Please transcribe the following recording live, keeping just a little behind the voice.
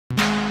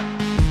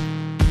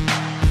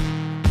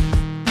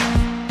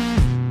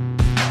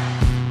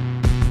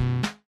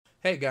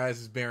Hey guys,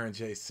 it's Baron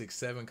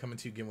J67 coming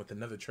to you again with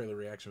another trailer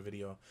reaction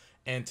video.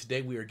 And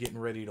today we are getting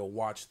ready to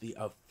watch the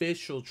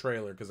official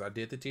trailer, because I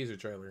did the teaser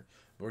trailer.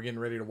 But we're getting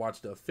ready to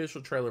watch the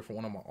official trailer for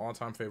one of my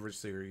all-time favorite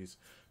series,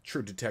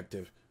 True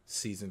Detective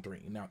Season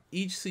 3. Now,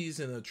 each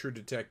season of True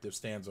Detective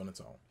stands on its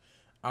own.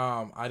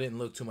 I didn't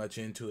look too much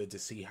into it to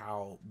see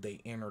how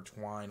they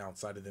intertwine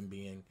outside of them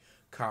being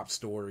cop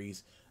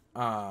stories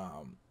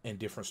and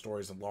different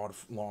stories of law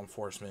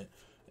enforcement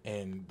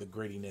and the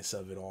grittiness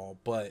of it all.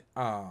 But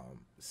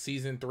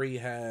season 3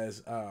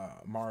 has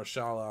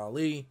Mahershala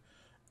Ali,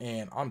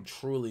 and I'm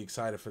truly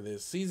excited for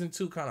this. Season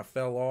 2 kind of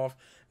fell off,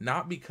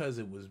 not because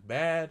it was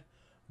bad,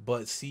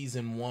 but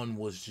season 1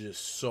 was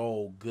just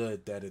so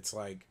good that it's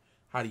like,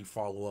 how do you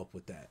follow up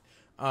with that?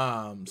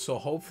 So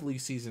hopefully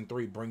season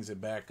 3 brings it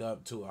back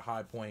up to a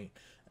high point,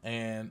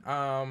 and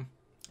I'm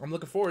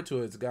looking forward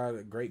to it. It's got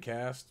a great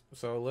cast,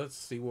 so let's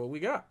see what we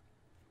got.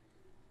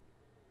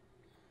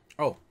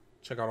 Oh,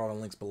 check out all the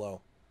links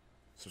below.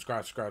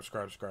 Subscribe.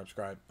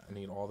 I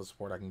need all the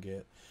support I can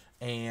get.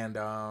 And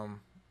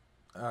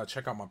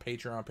check out my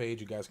Patreon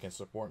page. You guys can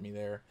support me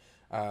there.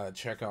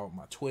 Check out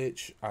my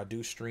Twitch. I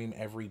do stream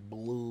every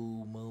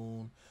blue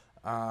moon.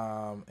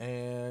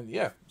 And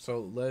yeah,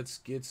 so let's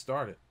get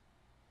started.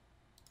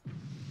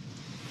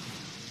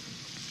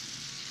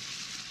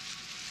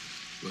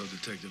 Well,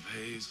 Detective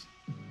Hayes,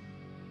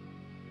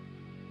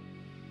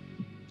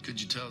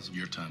 could you tell us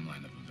your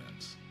timeline of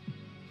events?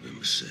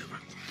 November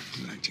 7th,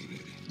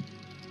 1980.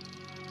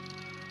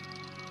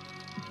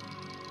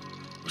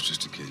 Was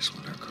just a case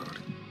when I caught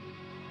it.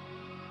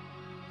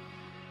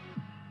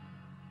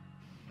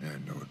 I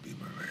know it'd be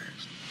my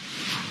last.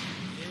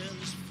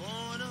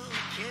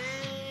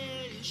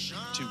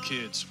 Two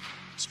kids,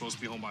 supposed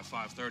to be home by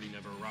 5:30,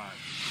 never arrived.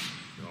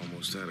 You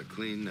almost had a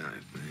clean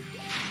night, man.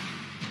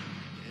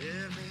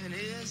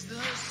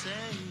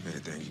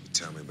 Anything you can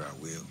tell me about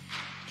Will?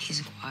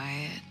 He's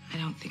quiet. I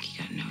don't think he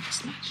got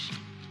noticed much.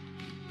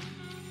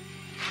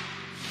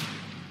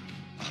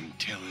 I'm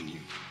telling you,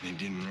 they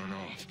didn't run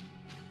off.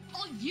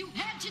 All you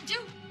had to do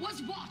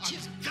was watch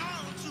him.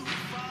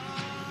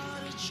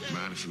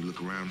 Mind if you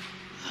look around?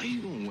 How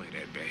you gonna wear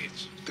that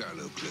badge? Got a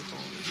little clip on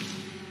it.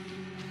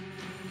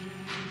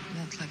 You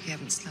look like you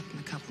haven't slept in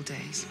a couple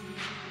days.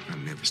 I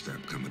never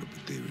stop coming up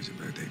with theories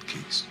about that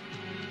case.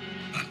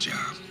 My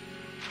job.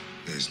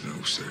 There's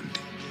no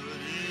certainty.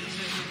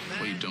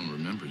 What you don't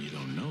remember, you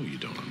don't know you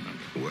don't remember.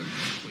 What?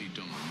 What you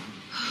don't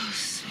remember. Oh,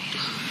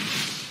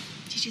 sweetheart.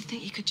 Did you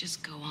think you could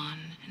just go on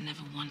and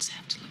never once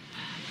have to look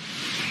back?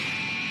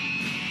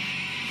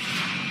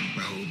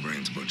 My whole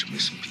brain's a bunch of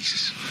missing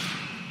pieces.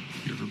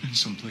 You ever been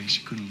someplace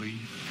you couldn't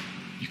leave?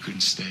 You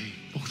couldn't stay,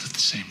 both at the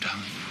same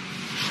time?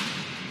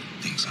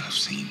 Things I've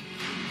seen.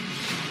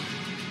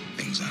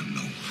 Things I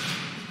know.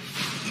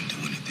 Wouldn't do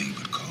anything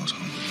but cause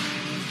harm.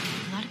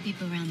 A lot of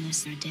people around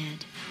this are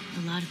dead.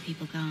 A lot of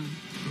people gone.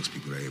 Most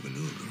people I ever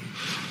knew are gone.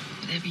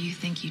 Whatever you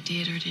think you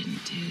did or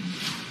didn't do,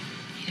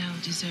 you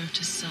don't deserve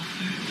to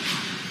suffer.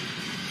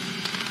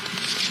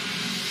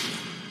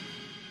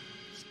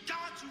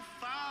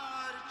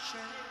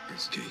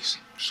 This case,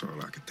 that's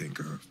all I could think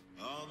of.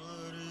 I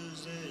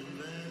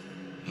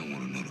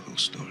want to know the whole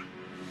story.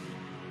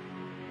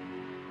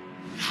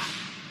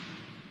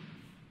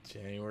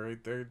 January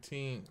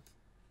 13th.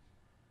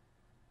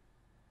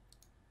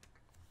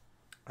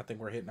 I think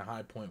we're hitting a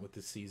high point with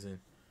this season.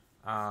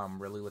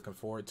 I'm really looking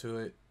forward to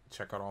it.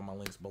 Check out all my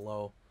links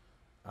below.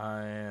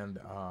 And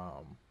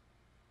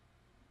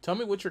tell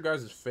me what your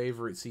guys'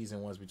 favorite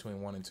season was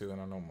between 1 and 2.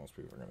 And I know most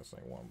people are going to say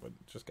 1, but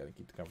just got to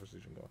keep the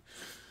conversation going.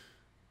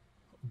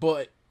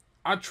 But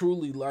I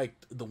truly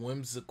liked the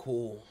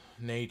whimsical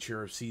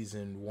nature of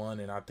season 1,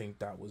 and I think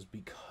that was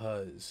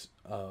because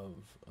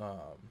of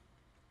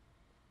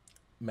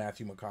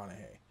Matthew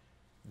McConaughey.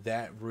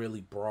 That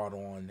really brought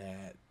on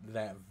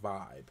that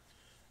vibe.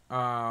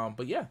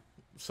 But yeah,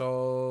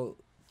 so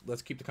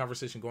let's keep the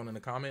conversation going in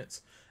the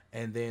comments,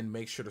 and then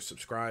make sure to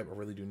subscribe. I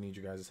really do need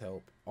you guys'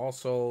 help.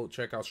 Also,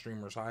 check out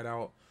Streamers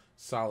Hideout.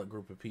 Solid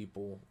group of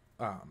people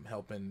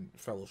helping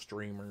fellow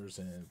streamers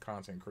and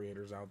content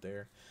creators out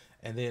there.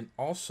 And then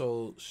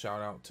also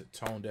shout out to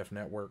Tone Deaf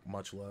Network.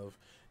 Much love.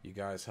 You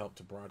guys help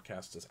to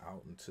broadcast us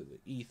out into the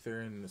ether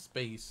and the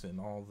space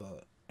and all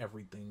the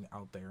everything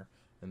out there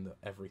and the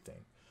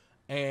everything.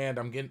 And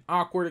I'm getting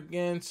awkward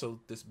again, so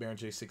this is Baron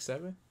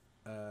J67.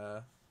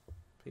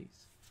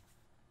 Peace.